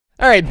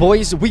Alright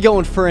boys, we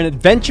going for an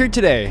adventure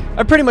today.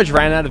 I pretty much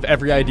ran out of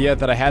every idea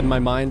that I had in my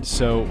mind,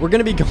 so we're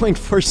gonna be going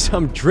for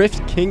some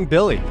Drift King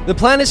Billy. The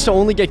plan is to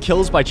only get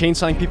kills by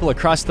chainsawing people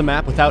across the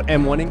map without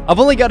M1ing.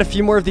 I've only got a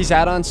few more of these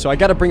add-ons, so I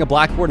gotta bring a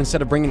blackboard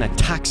instead of bringing a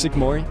toxic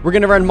Mori. We're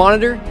gonna run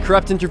Monitor,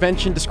 Corrupt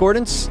Intervention,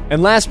 Discordance,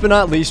 and last but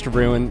not least,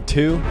 Ruin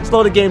 2.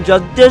 Slow the game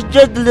just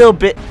a little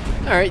bit.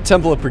 Alright,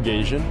 Temple of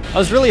Purgation. I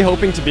was really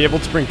hoping to be able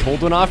to bring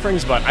Cold One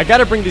offerings, but I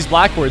gotta bring these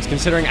blackboards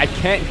considering I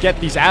can't get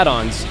these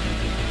add-ons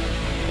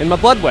in my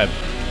blood web.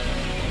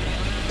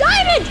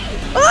 Diamond!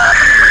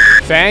 Ah!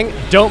 Fang,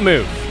 don't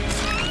move.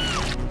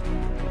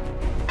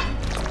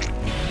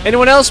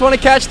 Anyone else want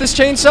to catch this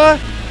chainsaw?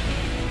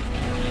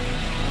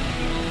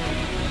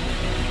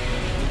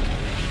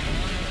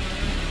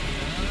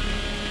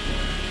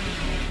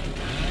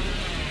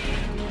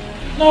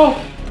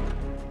 No!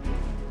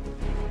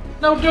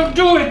 No, don't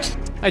do it!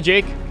 Hi,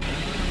 Jake.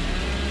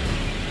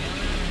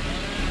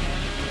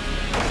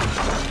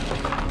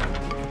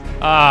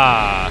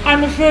 Ah.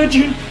 I'm a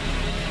virgin.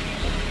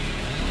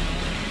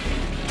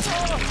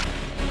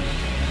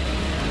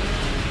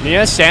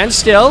 Mia, stand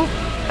still.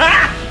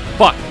 Ah!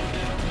 Fuck.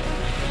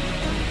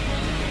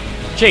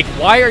 Jake,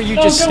 why are you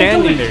just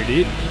standing there,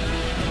 dude?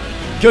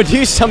 Go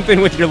do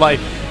something with your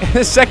life. And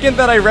the second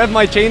that I rev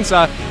my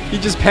chainsaw, he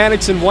just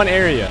panics in one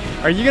area.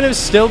 Are you gonna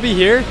still be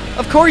here?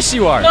 Of course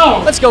you are.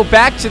 No. Let's go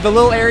back to the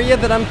little area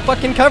that I'm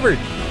fucking covered.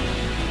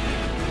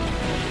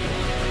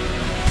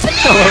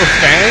 Hello,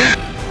 Fang.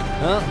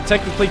 Well,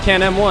 technically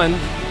can't M1.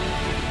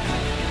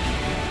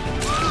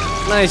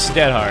 Nice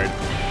dead hard.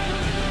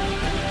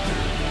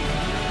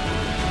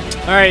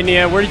 Alright,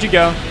 Nia, where did you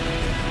go?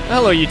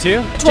 Hello, you two.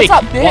 What's Jake,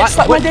 up, bitch?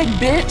 Suck my dick,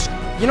 bitch.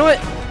 You know what?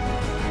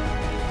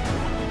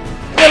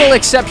 Little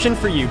exception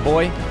for you,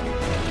 boy.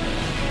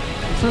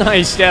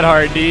 Nice dead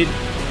hard, dude.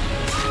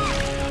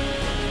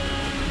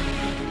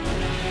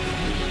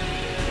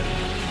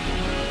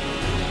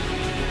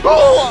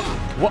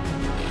 What?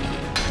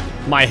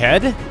 My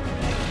head?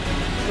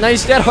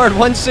 Nice dead hard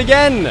once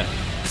again.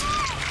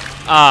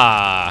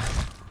 Ah.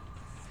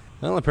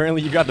 Well,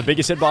 apparently you got the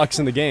biggest hitbox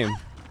in the game.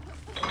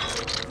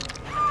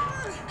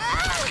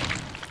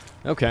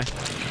 Okay.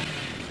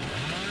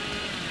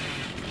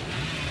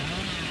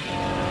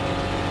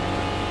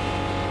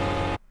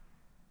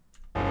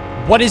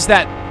 What is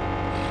that?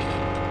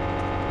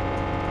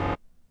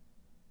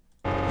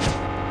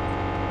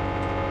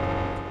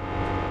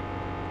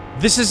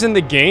 This is in the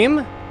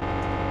game?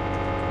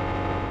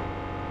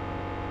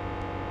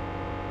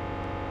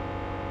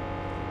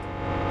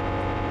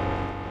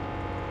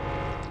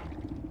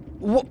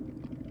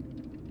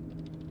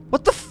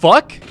 What the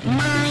fuck?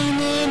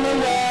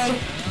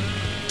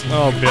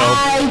 Oh,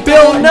 Bill.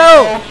 Bill,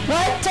 no!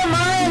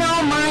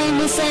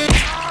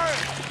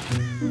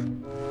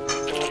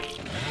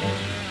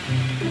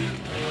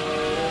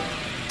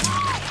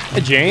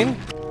 Hey, Jane?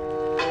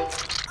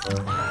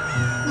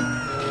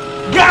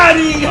 Got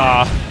him!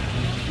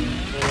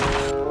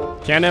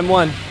 Can't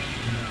M1.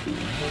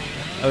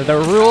 The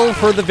rule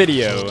for the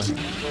video.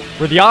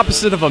 We're the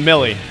opposite of a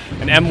Millie.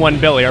 An M1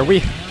 Billy. Are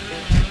we...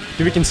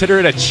 Do we consider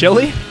it a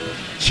chili?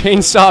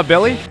 Chainsaw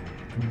Billy?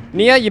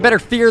 Nia, you better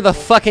fear the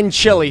fucking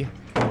chili.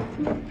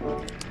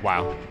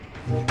 Wow.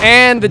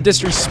 And the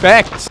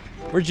disrespect.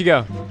 Where'd you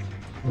go?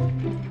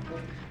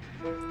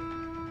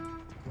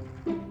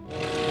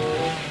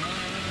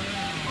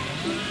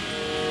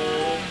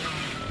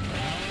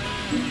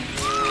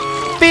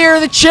 Fear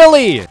the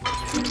chili!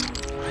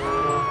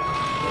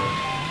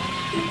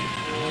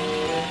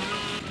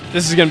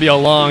 This is gonna be a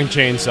long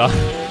chainsaw.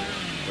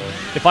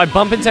 If I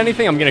bump into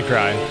anything, I'm gonna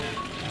cry.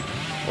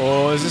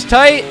 Oh, is this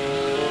tight?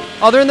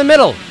 Oh, they're in the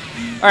middle.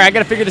 Alright, I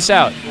gotta figure this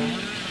out.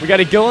 We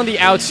gotta go on the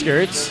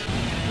outskirts.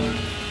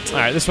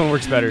 Alright, this one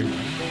works better.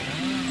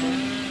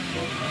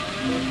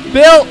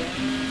 Bill!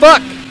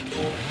 Fuck!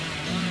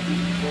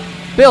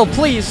 Bill,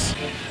 please!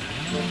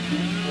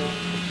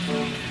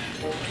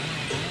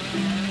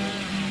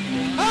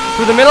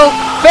 Through the middle.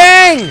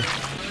 Bang!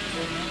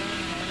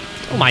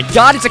 Oh my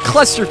god, it's a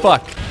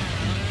clusterfuck.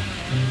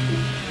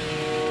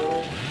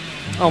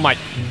 Oh my.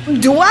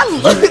 Do I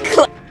look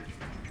like...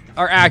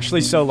 Are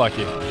actually so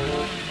lucky.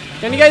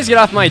 Can you guys get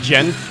off my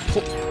gen?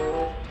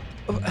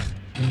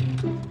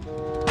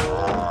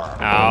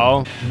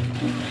 Ow.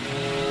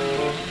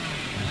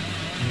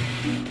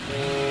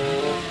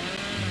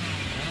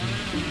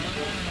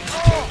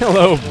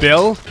 Hello,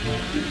 Bill.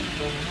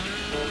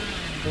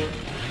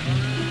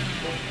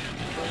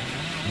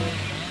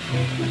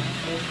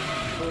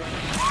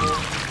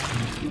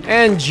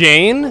 And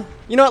Jane.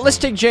 You know what? Let's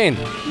take Jane.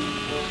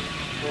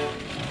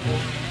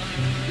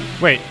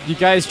 Wait, you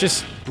guys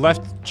just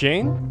left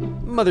Jane?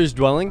 Mother's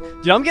Dwelling?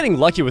 Dude, I'm getting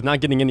lucky with not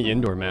getting any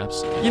indoor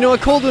maps. You know, a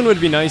cold one would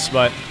be nice,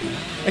 but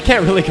I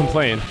can't really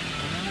complain.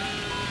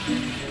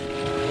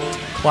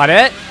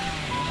 Claudette?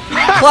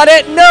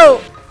 Claudette,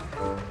 no!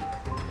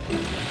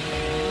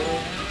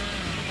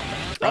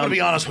 I'm gonna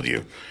be honest with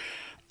you.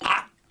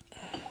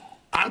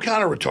 I'm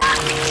kind of retarded.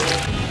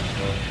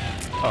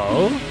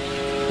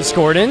 Oh?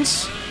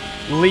 Discordance?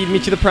 Lead me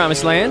to the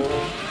promised land?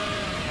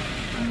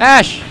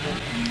 Ash!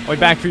 I'll be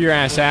back for your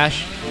ass,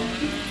 Ash.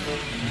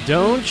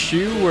 Don't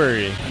you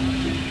worry.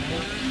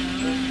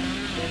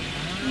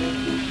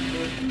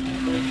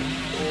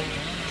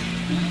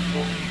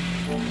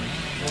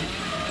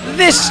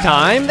 This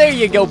time, there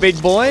you go,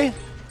 big boy.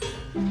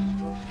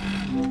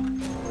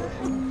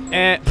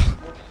 And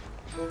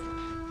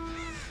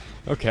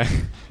okay.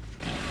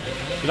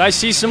 Did I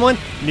see someone?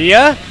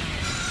 Nia?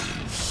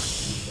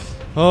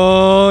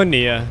 Oh,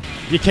 Nia.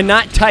 You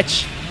cannot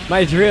touch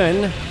my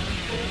druin.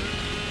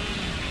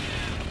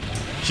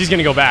 She's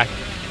gonna go back.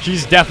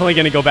 She's definitely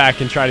gonna go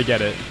back and try to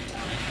get it.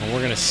 And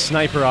we're gonna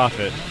snipe her off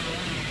it.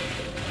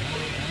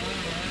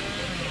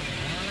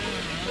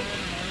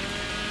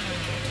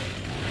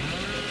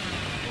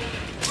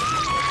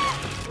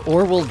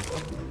 Or we'll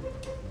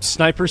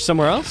snipe her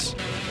somewhere else?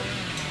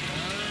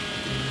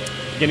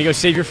 You gonna go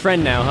save your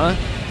friend now, huh?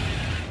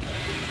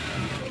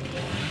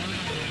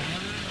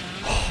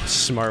 Oh,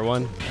 smart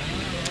one.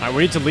 Alright,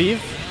 we need to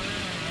leave.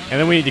 And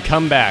then we need to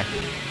come back.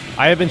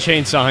 I have been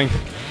chainsawing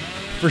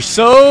for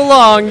so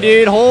long,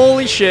 dude.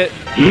 Holy shit.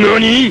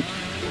 NANI?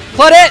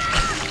 Put it!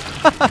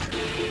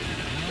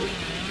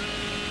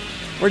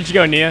 Where'd you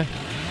go, Nia?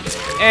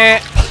 Eh.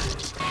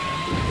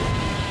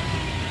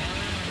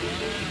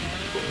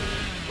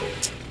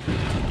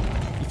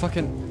 You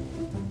fucking...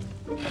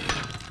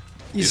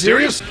 You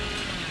serious?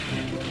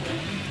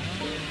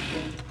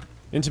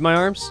 Into my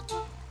arms?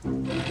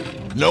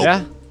 Nope.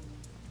 Yeah?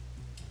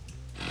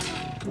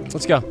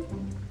 Let's go.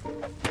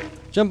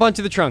 Jump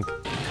onto the trunk.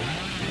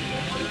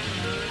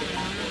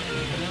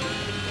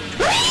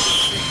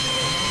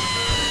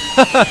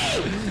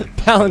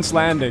 Balanced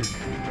landing.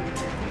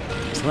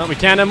 Well, we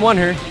can't M1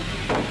 her.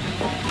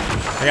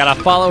 I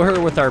gotta follow her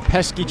with our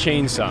pesky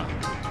chainsaw.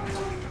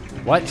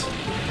 What?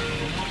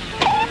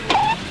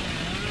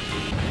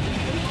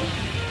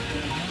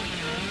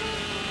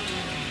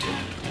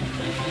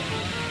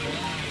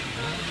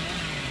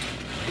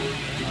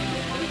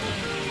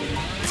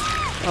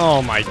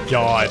 Oh my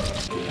god.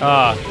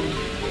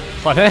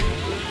 What?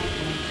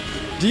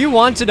 Do you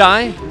want to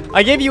die?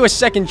 I gave you a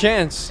second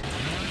chance.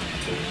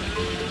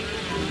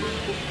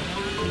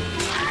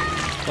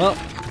 Well,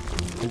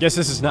 I guess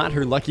this is not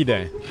her lucky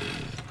day.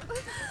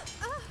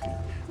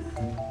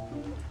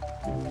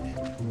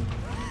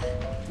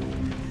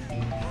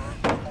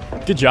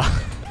 Good job.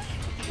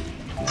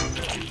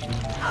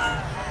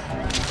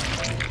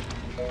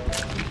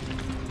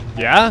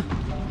 Yeah?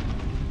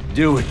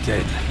 Do it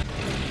then.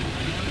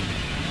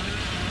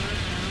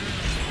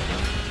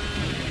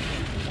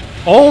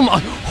 Oh my,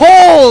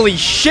 holy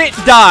shit,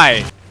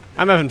 die!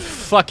 I'm having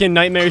fucking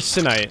nightmares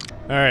tonight.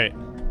 Alright,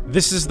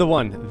 this is the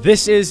one.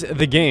 This is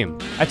the game.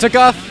 I took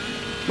off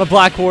my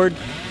Black Ward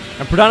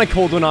and put on a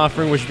Cold One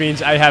offering, which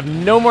means I have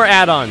no more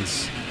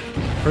add-ons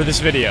for this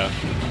video.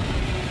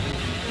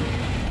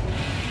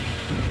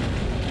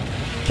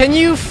 Can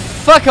you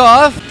fuck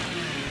off?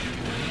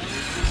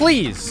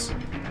 Please.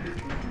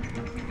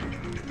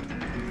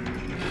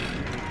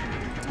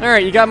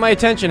 Alright, you got my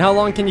attention. How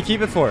long can you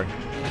keep it for?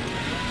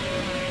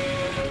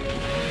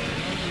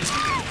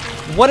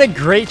 What a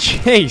great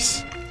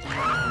chase.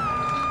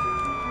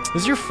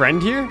 Is your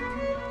friend here?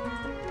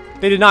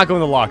 They did not go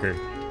in the locker.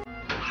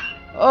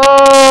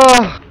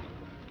 Oh,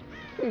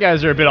 you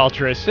guys are a bit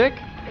altruistic.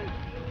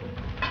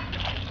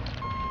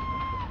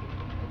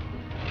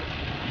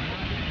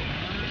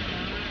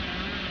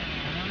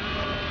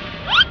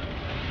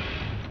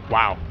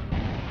 Wow.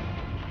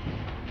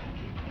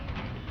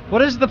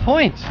 What is the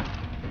point?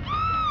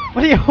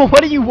 What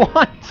do you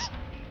want?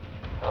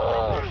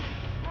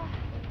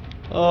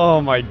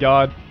 Oh my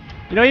god.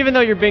 You know, even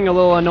though you're being a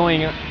little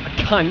annoying a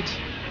cunt,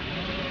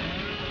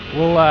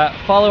 we'll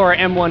follow our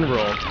M1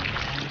 rule.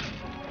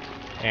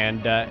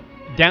 And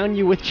down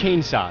you with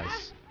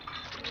chainsaws.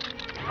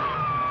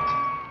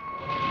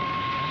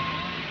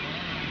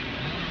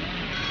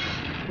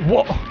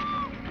 Whoa!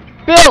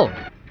 Bill!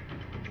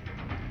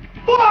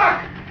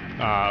 Fuck!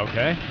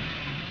 Okay.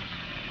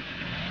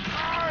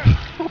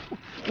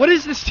 What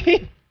is this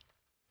team?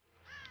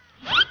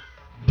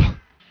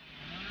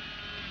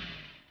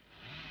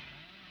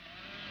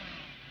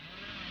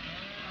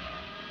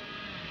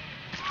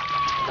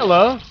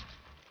 Hello.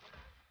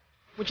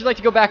 Would you like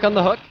to go back on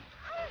the hook?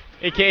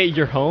 AKA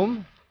your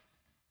home?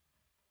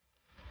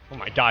 Oh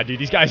my god, dude,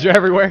 these guys are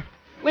everywhere.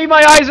 Leave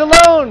my eyes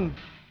alone!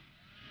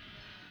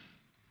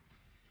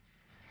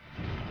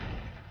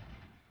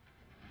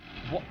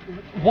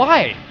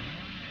 Why?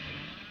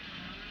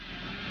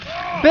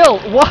 Bill,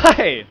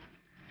 why?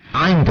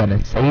 I'm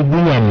gonna say the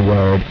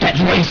N-word. That's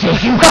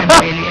racist, you can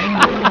say the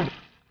N-word!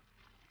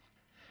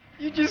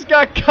 You just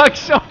got cucked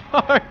so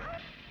hard.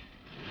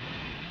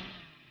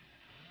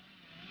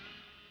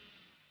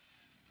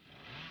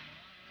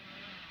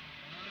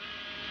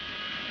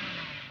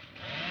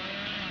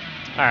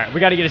 Alright, we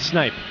gotta get a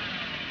snipe.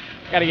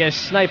 Gotta get a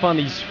snipe on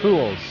these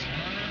fools.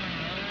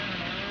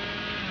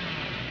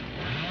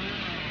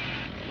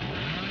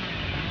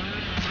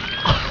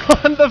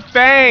 On the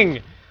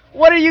fang!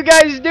 What are you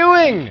guys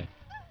doing?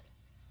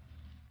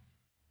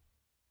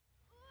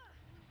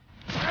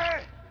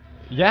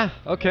 Yeah,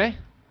 okay.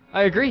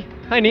 I agree.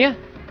 Hi, Nia.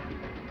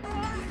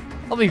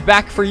 I'll be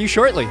back for you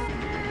shortly.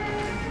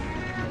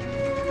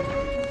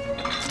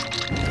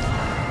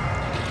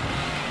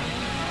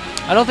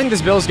 I don't think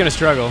this Bill's gonna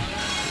struggle.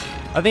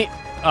 I think,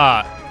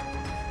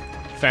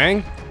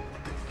 Fang?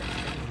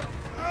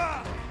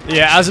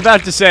 Yeah, I was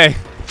about to say.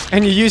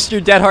 And you used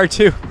your dead heart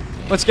too.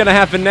 What's gonna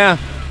happen now?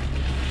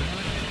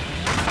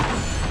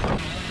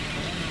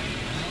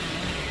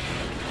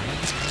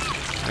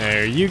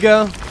 There you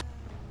go.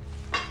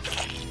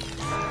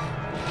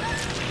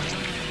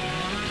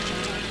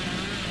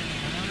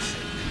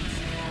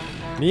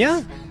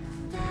 Nia?